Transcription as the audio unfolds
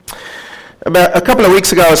About a couple of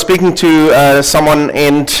weeks ago, I was speaking to someone,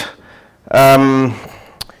 and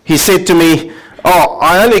he said to me, "Oh,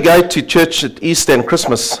 I only go to church at Easter and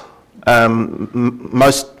Christmas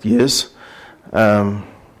most years.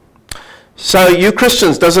 So you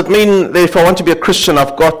Christians, does it mean that if I want to be a Christian,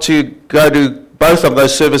 I've got to go to both of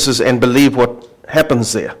those services and believe what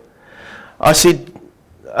happens there?" I said,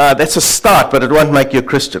 "That's a start, but it won't make you a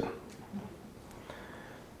Christian."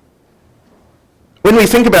 When we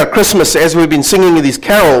think about Christmas, as we've been singing these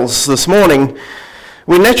carols this morning,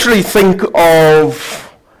 we naturally think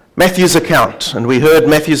of Matthew's account. And we heard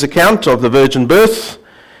Matthew's account of the virgin birth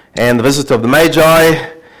and the visit of the Magi.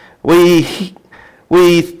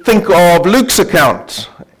 We think of Luke's account,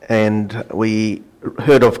 and we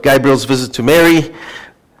heard of Gabriel's visit to Mary,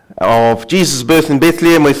 of Jesus' birth in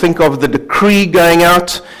Bethlehem. We think of the decree going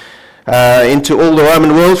out into all the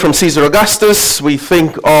Roman world from Caesar Augustus. We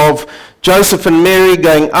think of Joseph and Mary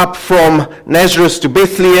going up from Nazareth to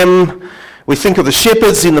Bethlehem. We think of the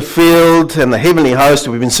shepherds in the field and the heavenly host.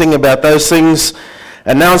 We've been singing about those things,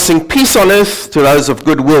 announcing peace on earth to those of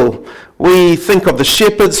good will. We think of the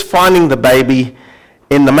shepherds finding the baby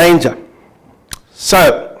in the manger.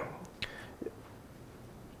 So,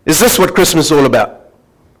 is this what Christmas is all about?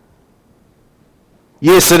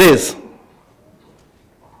 Yes, it is.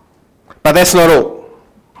 But that's not all.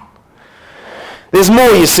 There's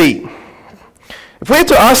more, you see. If we had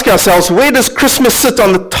to ask ourselves, where does Christmas sit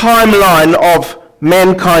on the timeline of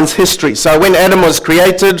mankind's history? So when Adam was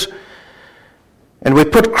created, and we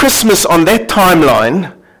put Christmas on that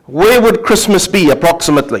timeline, where would Christmas be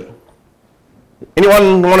approximately?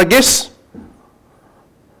 Anyone want to guess?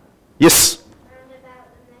 Yes. Around about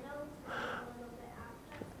the middle, a little bit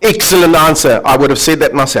after. Excellent answer. I would have said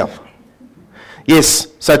that myself. Yes.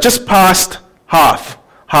 So just past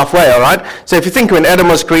halfway, all right? So if you think when Adam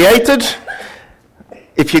was created,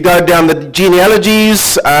 if you go down the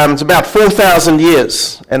genealogies, it's about 4,000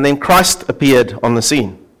 years, and then Christ appeared on the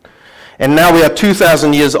scene. And now we are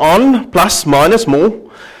 2,000 years on, plus, minus, more,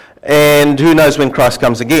 and who knows when Christ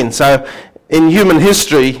comes again. So in human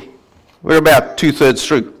history, we're about 2/3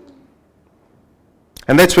 through.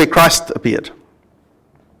 And that's where Christ appeared.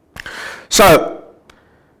 So,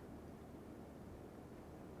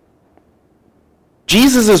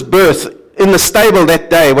 Jesus' birth in the stable that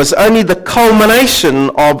day was only the culmination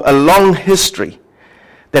of a long history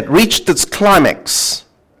that reached its climax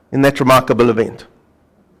in that remarkable event.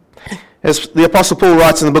 As the Apostle Paul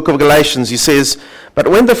writes in the book of Galatians, he says, "But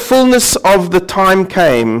when the fullness of the time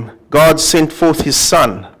came, God sent forth his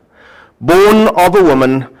Son, born of a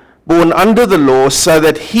woman, born under the law, so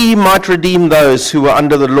that he might redeem those who were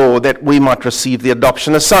under the law, that we might receive the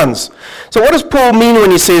adoption as sons." So what does Paul mean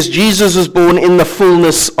when he says Jesus was born in the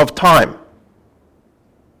fullness of time?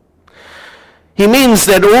 He means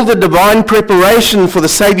that all the divine preparation for the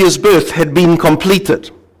Saviour's birth had been completed.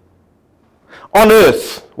 On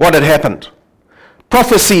earth, what had happened?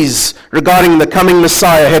 Prophecies regarding the coming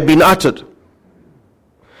Messiah had been uttered.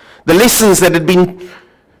 The lessons that had been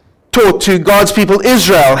taught to God's people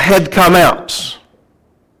Israel had come out.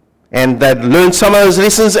 And they'd learned some of those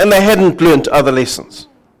lessons, and they hadn't learned other lessons.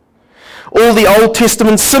 All the Old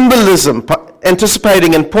Testament symbolism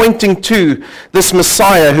anticipating and pointing to this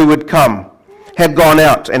Messiah who would come had gone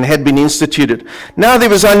out and had been instituted. Now there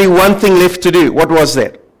was only one thing left to do. What was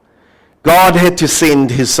that? God had to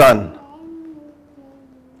send his Son.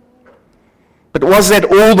 But was that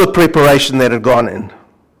all the preparation that had gone in?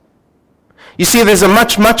 You see, there's a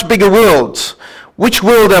much, much bigger world. Which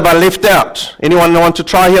world have I left out? Anyone want to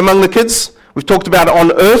try here among the kids? We've talked about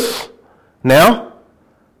on earth. Now,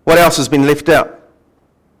 what else has been left out?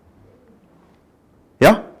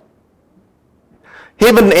 Yeah?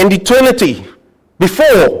 Heaven and eternity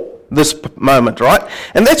before this moment, right?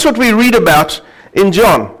 And that's what we read about in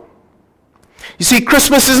John. You see,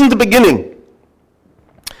 Christmas isn't the beginning.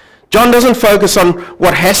 John doesn't focus on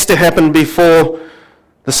what has to happen before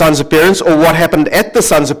the Son's appearance or what happened at the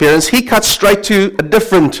Son's appearance. He cuts straight to a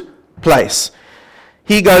different place.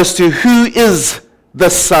 He goes to who is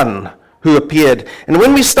the Son who appeared. And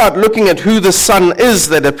when we start looking at who the Son is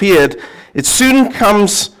that appeared, it soon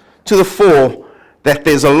comes to the fore that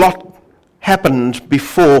there's a lot happened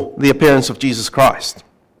before the appearance of Jesus Christ.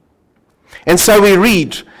 And so we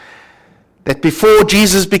read that before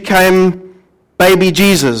Jesus became baby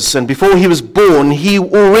Jesus and before he was born, he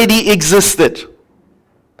already existed.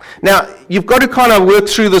 Now, you've got to kind of work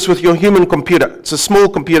through this with your human computer. It's a small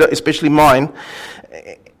computer, especially mine,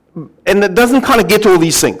 and it doesn't kind of get all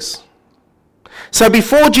these things. So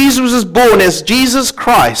before Jesus was born as Jesus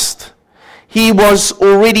Christ, he was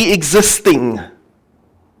already existing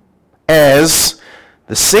as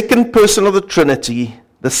the second person of the Trinity,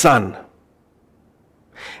 the Son.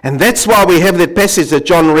 And that's why we have that passage that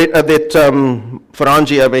John read,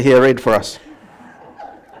 Faranji over here read for us.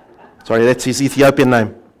 Sorry, that's his Ethiopian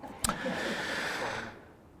name.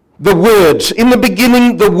 The Word. In the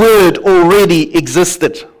beginning, the Word already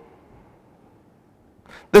existed.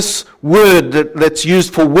 This word that's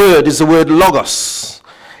used for word is the word logos.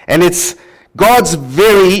 And it's God's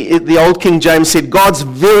very, the old King James said, God's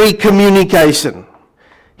very communication.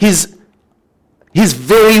 His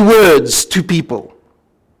very words to people.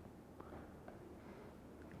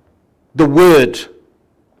 The Word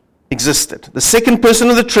existed. The second person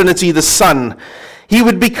of the Trinity, the Son, he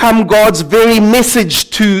would become God's very message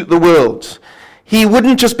to the world. He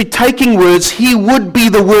wouldn't just be taking words, he would be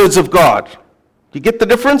the words of God. You get the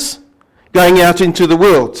difference? Going out into the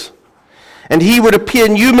world. And he would appear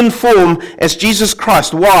in human form as Jesus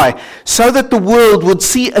Christ. Why? So that the world would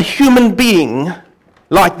see a human being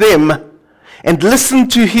like them and listen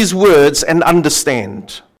to his words and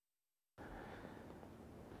understand.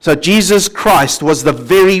 So Jesus Christ was the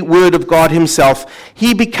very Word of God himself.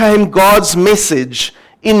 He became God's message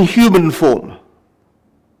in human form.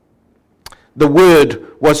 The Word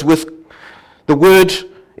was with the Word.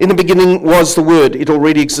 In the beginning was the Word. It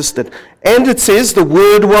already existed. And it says the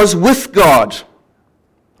Word was with God.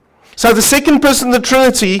 So the second person of the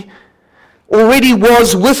Trinity already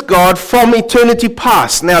was with God from eternity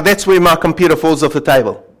past. Now that's where my computer falls off the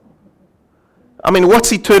table. I mean,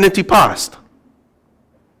 what's eternity past?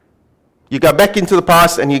 You go back into the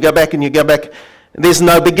past and you go back and you go back. There's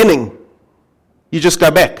no beginning. You just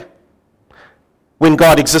go back. When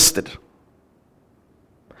God existed.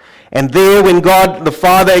 And there, when God the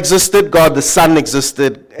Father existed, God the Son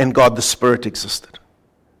existed, and God the Spirit existed.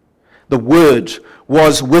 The Word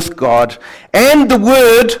was with God, and the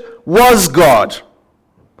Word was God.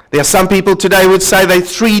 There are some people today who would say they're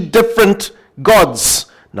three different gods.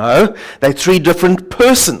 No, they're three different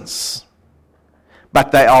persons.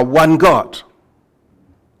 But they are one God.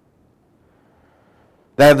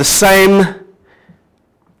 They are the same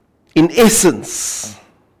in essence.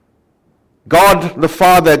 God the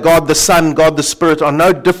Father, God the Son, God the Spirit are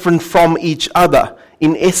no different from each other.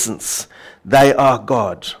 In essence, they are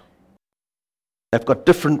God. They've got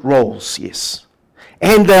different roles, yes.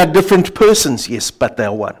 And they are different persons, yes, but they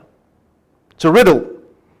are one. It's a riddle,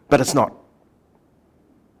 but it's not.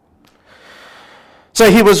 So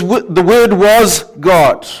the Word was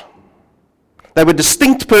God. They were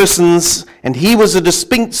distinct persons, and he was a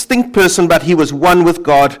distinct person, but he was one with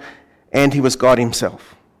God, and he was God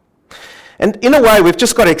himself. And in a way, we've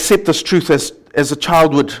just got to accept this truth as a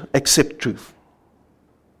child would accept truth.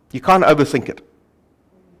 You can't overthink it.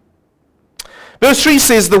 Verse 3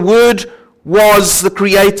 says, the Word was the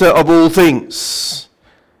creator of all things.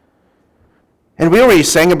 And we already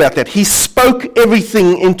sang about that. He spoke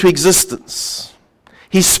everything into existence.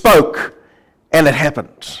 He spoke, and it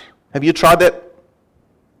happened. Have you tried that?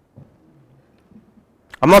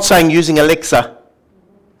 I'm not saying using Alexa,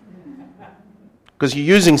 because you're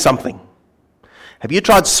using something. Have you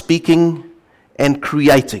tried speaking and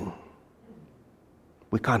creating?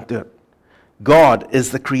 We can't do it. God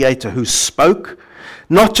is the creator who spoke,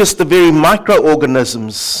 not just the very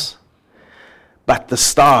microorganisms, but the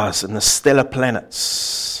stars and the stellar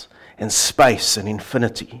planets and space and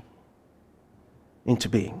infinity into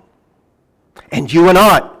being. And you and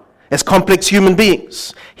I, as complex human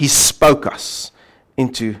beings, he spoke us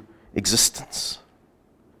into existence.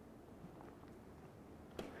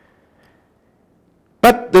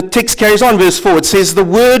 But the text carries on, verse 4. It says, the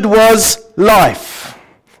Word was life.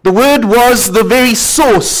 The Word was the very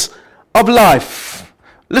source of life.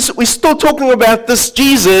 Listen, we're still talking about this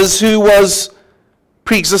Jesus who was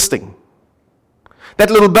pre-existing. That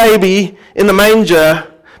little baby in the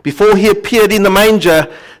manger, before he appeared in the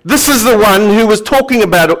manger, this is the one who was talking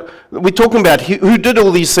about, who did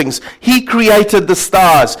all these things. He created the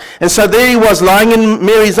stars. And so there he was lying in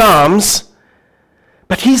Mary's arms.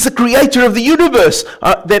 But he's the creator of the universe.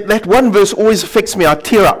 That one verse always affects me. I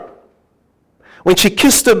tear up. When she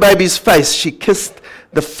kissed her baby's face, she kissed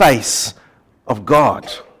the face of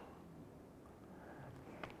God.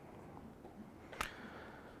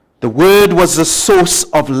 The Word was the source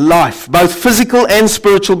of life, both physical and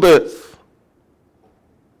spiritual birth.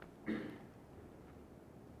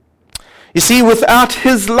 You see, without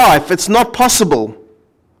his life, it's not possible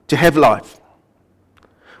to have life.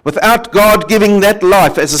 Without God giving that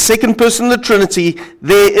life as a second person in the Trinity,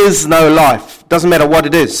 there is no life. Doesn't matter what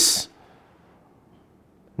it is.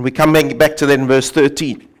 And we come back to that in verse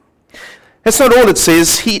 13. That's not all it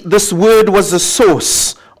says. This Word was the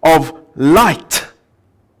source of light.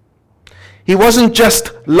 He wasn't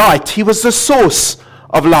just light. He was the source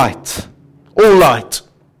of light. All light.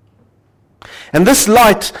 And this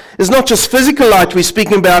light is not just physical light we're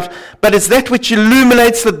speaking about, but it's that which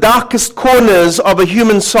illuminates the darkest corners of a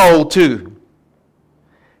human soul too.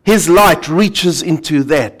 His light reaches into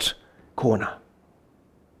that corner.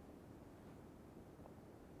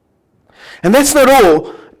 And that's not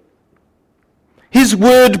all. His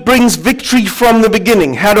word brings victory from the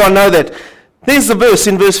beginning. How do I know that? There's the verse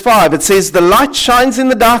in verse 5. It says, the light shines in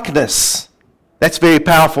the darkness. That's very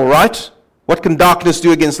powerful, right? What can darkness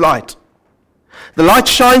do against light? The light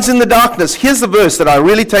shines in the darkness. Here's the verse that I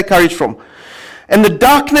really take courage from. And the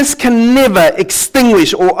darkness can never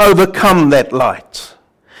extinguish or overcome that light.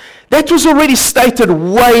 That was already stated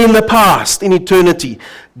way in the past, in eternity.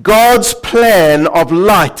 God's plan of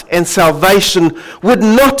light and salvation would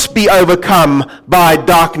not be overcome by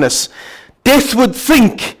darkness. Death would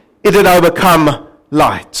think it had overcome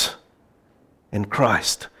light and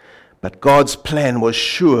Christ. But God's plan was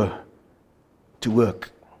sure to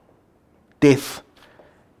work.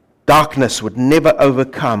 Darkness would never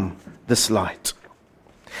overcome this light.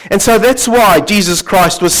 And so that's why Jesus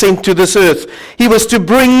Christ was sent to this earth. He was to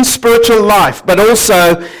bring spiritual life, but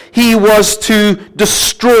also he was to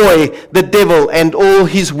destroy the devil and all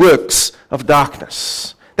his works of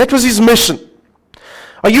darkness. That was his mission.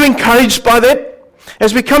 Are you encouraged by that?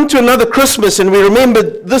 As we come to another Christmas and we remember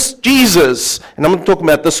this Jesus, and I'm talking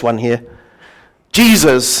about this one here,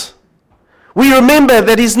 Jesus, we remember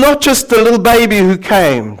that he's not just a little baby who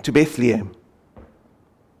came to Bethlehem.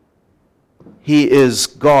 He is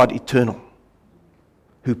God eternal,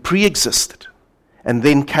 who pre-existed and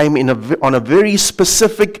then came on a very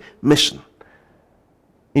specific mission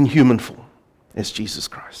in human form as Jesus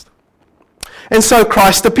Christ. And so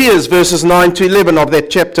Christ appears, verses 9 to 11 of that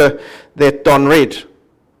chapter that Don read.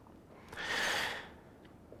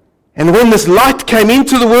 And when this light came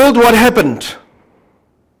into the world, what happened?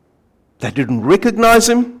 They didn't recognize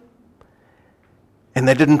him, and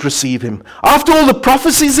they didn't receive him. After all the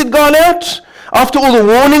prophecies had gone out, after all the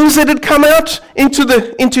warnings that had come out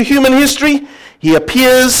into human history, he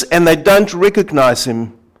appears and they don't recognize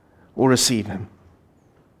him or receive him.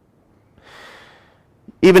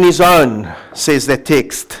 Even his own, says that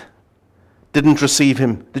text, didn't receive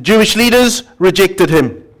him. The Jewish leaders rejected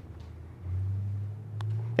him.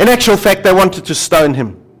 In actual fact, they wanted to stone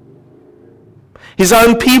him. His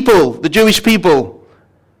own people, the Jewish people,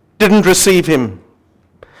 didn't receive him.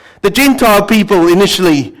 The Gentile people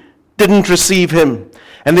initially didn't receive him.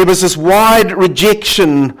 And there was this wide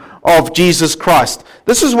rejection of Jesus Christ.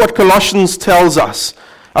 This is what Colossians tells us.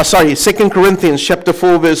 2 Corinthians chapter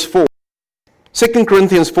 4 verse 4. 2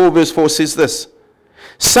 Corinthians 4 verse 4 says this.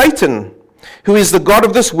 Satan, who is the god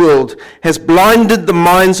of this world, has blinded the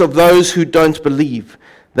minds of those who don't believe.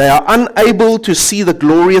 They are unable to see the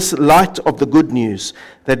glorious light of the good news.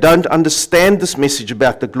 They don't understand this message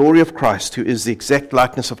about the glory of Christ, who is the exact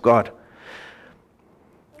likeness of God.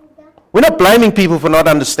 We're not blaming people for not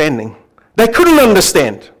understanding. They couldn't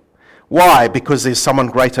understand. Why? Because there's someone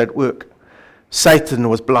greater at work. Satan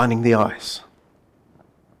was blinding the eyes.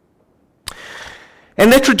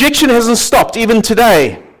 And that rejection hasn't stopped even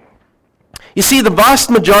today. You see, the vast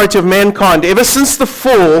majority of mankind, ever since the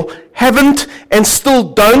fall, haven't and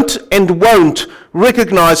still don't and won't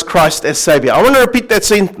recognize Christ as Savior. I want to repeat that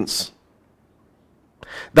sentence.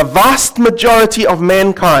 The vast majority of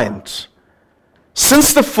mankind,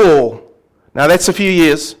 since the fall, now that's a few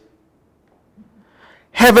years,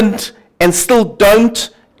 haven't and still don't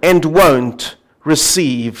and won't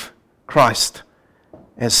receive Christ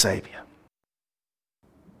as Savior.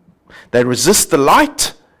 They resist the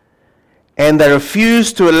light, and they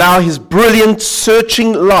refuse to allow his brilliant,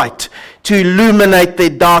 searching light to illuminate their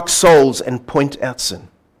dark souls and point out sin.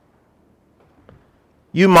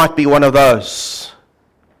 You might be one of those.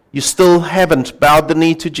 You still haven't bowed the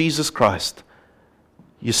knee to Jesus Christ.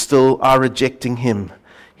 You still are rejecting him.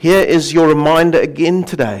 Here is your reminder again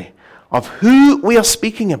today of who we are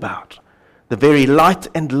speaking about. The very light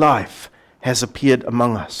and life has appeared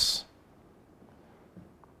among us.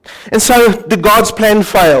 And so did God's plan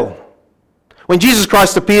fail? When Jesus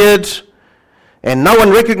Christ appeared and no one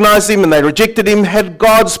recognized him and they rejected him, had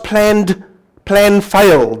God's plan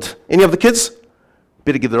failed? Any of the kids?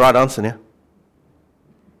 Better give the right answer now.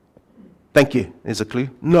 Thank you. There's a clue.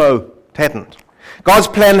 No, it hadn't. God's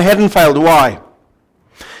plan hadn't failed. Why?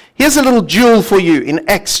 Here's a little jewel for you in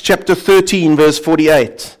Acts chapter 13, verse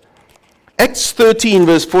 48. Acts 13,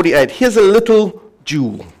 verse 48. Here's a little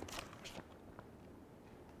jewel.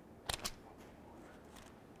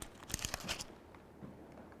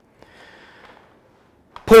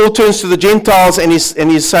 Paul turns to the Gentiles and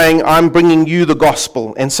he's saying, I'm bringing you the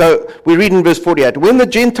gospel. And so we read in verse 48, when the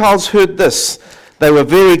Gentiles heard this, they were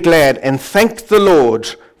very glad and thanked the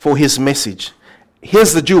Lord for his message.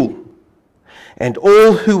 Here's the jewel. And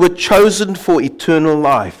all who were chosen for eternal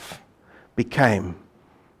life became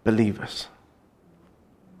believers.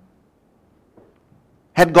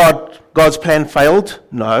 Had God's plan failed?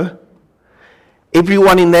 No.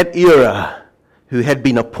 Everyone in that era who had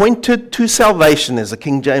been appointed to salvation, as the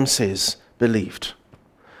King James says, believed.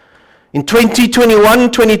 In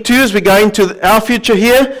 2021, 22, as we go into our future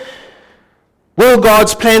here, will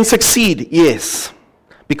God's plan succeed? Yes.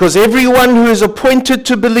 Because everyone who is appointed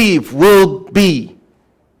to believe will be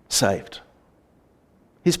saved.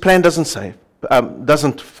 His plan doesn't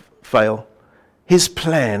fail. His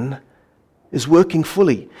plan is working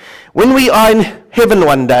fully. When we are in heaven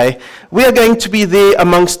one day, we are going to be there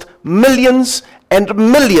amongst millions and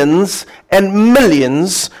millions and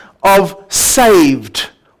millions of saved,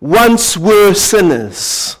 once were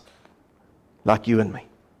sinners, like you and me.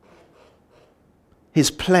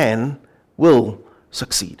 His plan will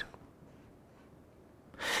succeed.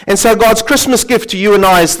 And so God's Christmas gift to you and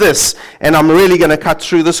I is this, and I'm really going to cut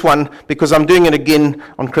through this one because I'm doing it again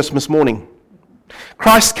on Christmas morning.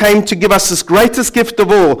 Christ came to give us this greatest gift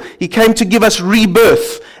of all. He came to give us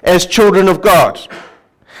rebirth as children of God.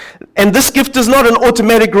 And this gift is not an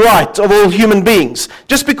automatic right of all human beings.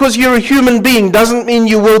 Just because you're a human being doesn't mean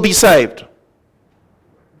you will be saved.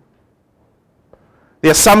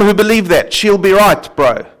 There are some who believe that. She'll be right,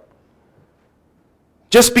 bro.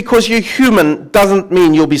 Just because you're human doesn't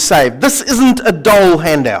mean you'll be saved. This isn't a dole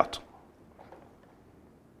handout.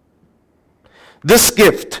 This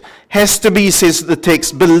gift has to be, says the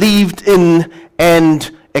text, believed in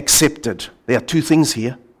and accepted. There are two things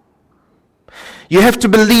here. You have to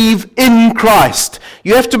believe in Christ.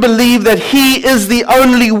 You have to believe that He is the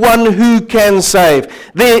only one who can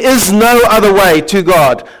save. There is no other way to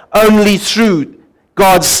God, only through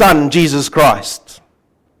God's Son, Jesus Christ.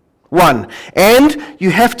 One. And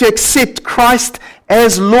you have to accept Christ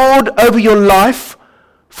as Lord over your life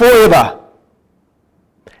forever.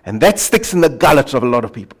 And that sticks in the gullet of a lot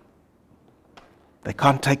of people. They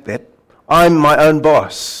can't take that. I'm my own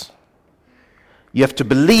boss. You have to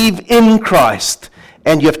believe in Christ,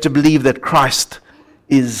 and you have to believe that Christ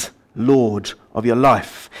is Lord of your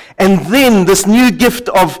life. And then this new gift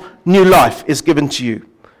of new life is given to you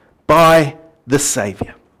by the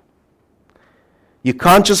Savior. You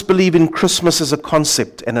can't just believe in Christmas as a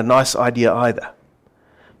concept and a nice idea either.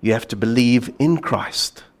 You have to believe in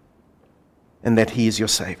Christ and that He is your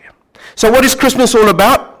Savior. So what is Christmas all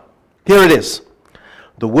about? Here it is.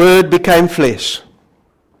 The Word became flesh.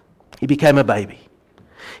 He became a baby.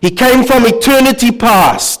 He came from eternity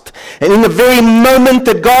past. And in the very moment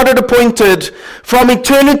that God had appointed from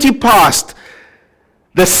eternity past,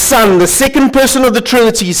 the Son, the second person of the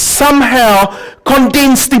Trinity, somehow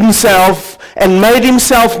condensed Himself and made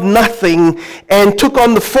Himself nothing and took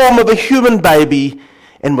on the form of a human baby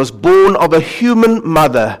and was born of a human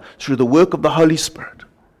mother through the work of the Holy Spirit.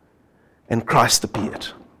 And Christ appeared.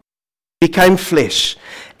 He became flesh.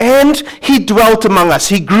 And He dwelt among us.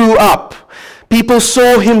 He grew up. People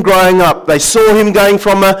saw Him growing up. They saw Him going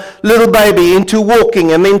from a little baby into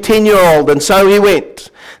walking and then 10-year-old, and so He went.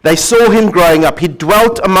 They saw Him growing up. He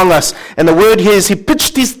dwelt among us. And the word here is He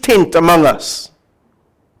pitched His tent among us.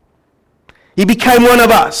 He became one of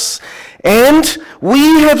us. And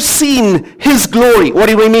we have seen His glory. What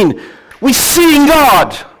do we mean? We see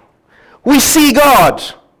God. We see God.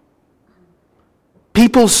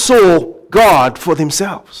 People saw God for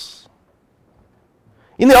themselves.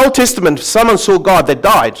 In the Old Testament, if someone saw God, they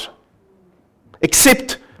died.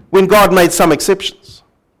 Except when God made some exceptions.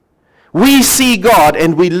 We see God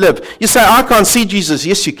and we live. You say, I can't see Jesus.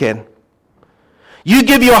 Yes, you can. You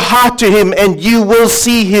give your heart to Him and you will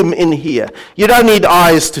see Him in here. You don't need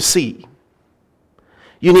eyes to see.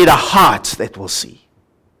 You need a heart that will see.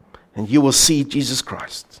 And you will see Jesus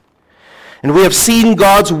Christ. And we have seen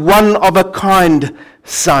God's one-of-a-kind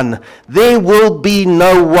Son. There will be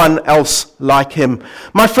no one else like Him.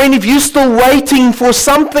 My friend, if you're still waiting for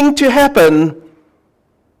something to happen,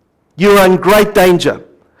 you're in great danger.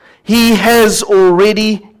 He has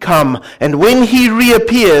already come. And when He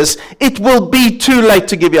reappears, it will be too late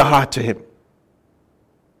to give your heart to Him.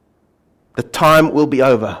 The time will be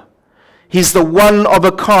over. He's the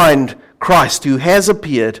one-of-a-kind Christ who has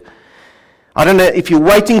appeared. I don't know if you're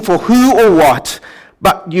waiting for who or what,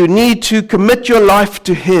 but you need to commit your life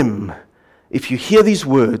to Him if you hear these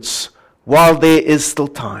words while there is still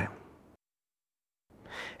time.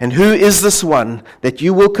 And who is this one that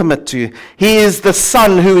you will commit to? He is the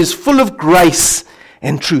Son who is full of grace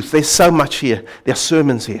and truth. There's so much here. There are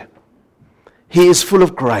sermons here. He is full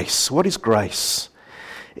of grace. What is grace?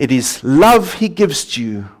 It is love he gives to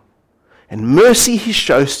you and mercy he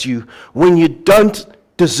shows to you when you don't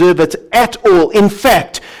deserve it at all. In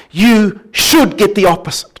fact, you should get the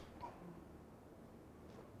opposite.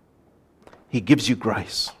 He gives you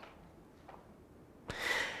grace.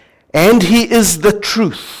 And he is the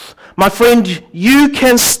truth. My friend, you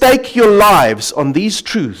can stake your lives on these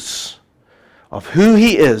truths of who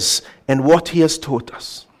he is and what he has taught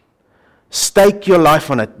us. Stake your life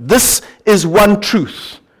on it. This is one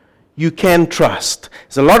truth you can trust.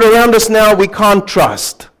 There's a lot around us now we can't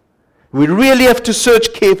trust. We really have to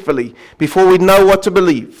search carefully before we know what to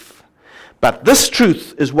believe. But this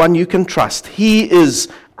truth is one you can trust. He is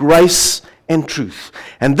grace and truth.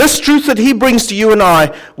 And this truth that he brings to you and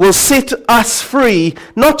I will set us free,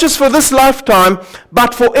 not just for this lifetime,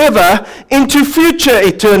 but forever into future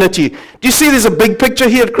eternity. Do you see there's a big picture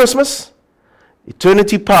here at Christmas?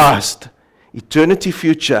 Eternity past, eternity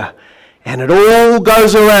future, and it all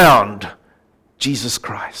goes around Jesus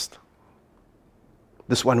Christ.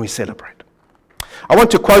 This one we celebrate. I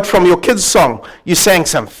want to quote from your kids' song. You sang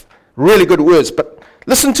some really good words, but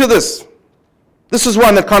listen to this. This is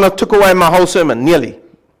one that kind of took away my whole sermon, nearly,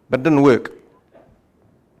 but didn't work.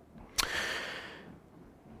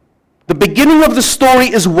 The beginning of the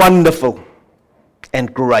story is wonderful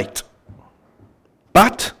and great,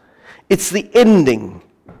 but it's the ending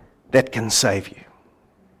that can save you.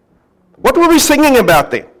 What were we singing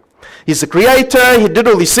about there? He's the creator, he did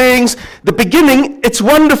all these things. The beginning, it's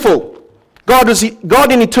wonderful.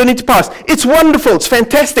 God in eternity past. It's wonderful, it's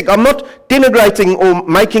fantastic. I'm not denigrating or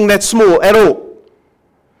making that small at all.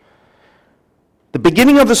 The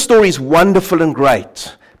beginning of the story is wonderful and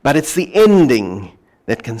great, but it's the ending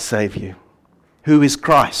that can save you. Who is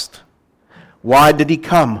Christ? Why did he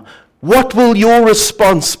come? What will your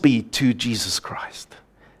response be to Jesus Christ?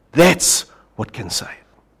 That's what can save.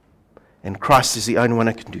 And Christ is the only one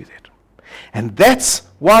that can do that. And that's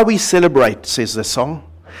why we celebrate, says the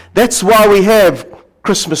song. That's why we have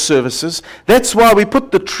Christmas services. That's why we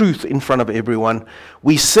put the truth in front of everyone.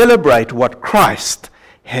 We celebrate what Christ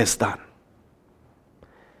has done.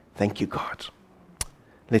 Thank you, God.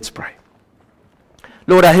 Let's pray.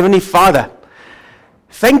 Lord, our Heavenly Father,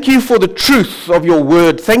 thank you for the truth of your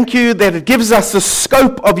word. Thank you that it gives us the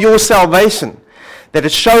scope of your salvation, that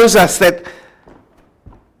it shows us that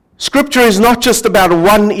Scripture is not just about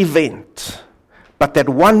one event, but that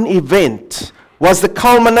one event was the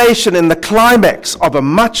culmination and the climax of a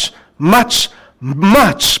much, much,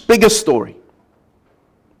 much bigger story.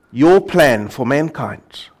 Your plan for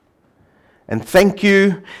mankind. And thank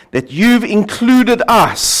you that you've included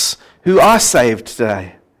us who are saved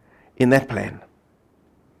today in that plan.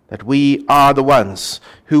 That we are the ones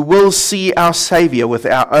who will see our Savior with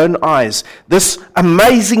our own eyes. This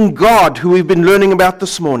amazing God who we've been learning about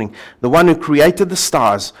this morning, the one who created the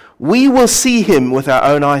stars, we will see him with our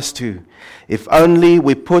own eyes too, if only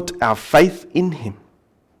we put our faith in him.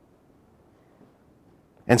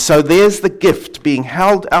 And so there's the gift being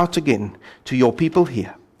held out again to your people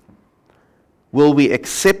here. Will we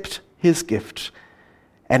accept his gift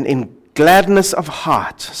and in gladness of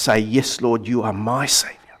heart say, yes, Lord, you are my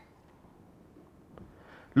Savior.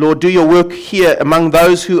 Lord, do your work here among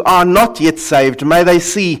those who are not yet saved. May they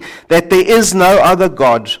see that there is no other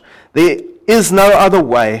God, there is no other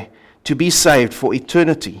way to be saved for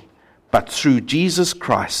eternity, but through Jesus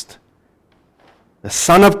Christ, the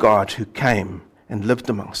Son of God who came and lived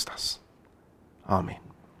amongst us. Amen.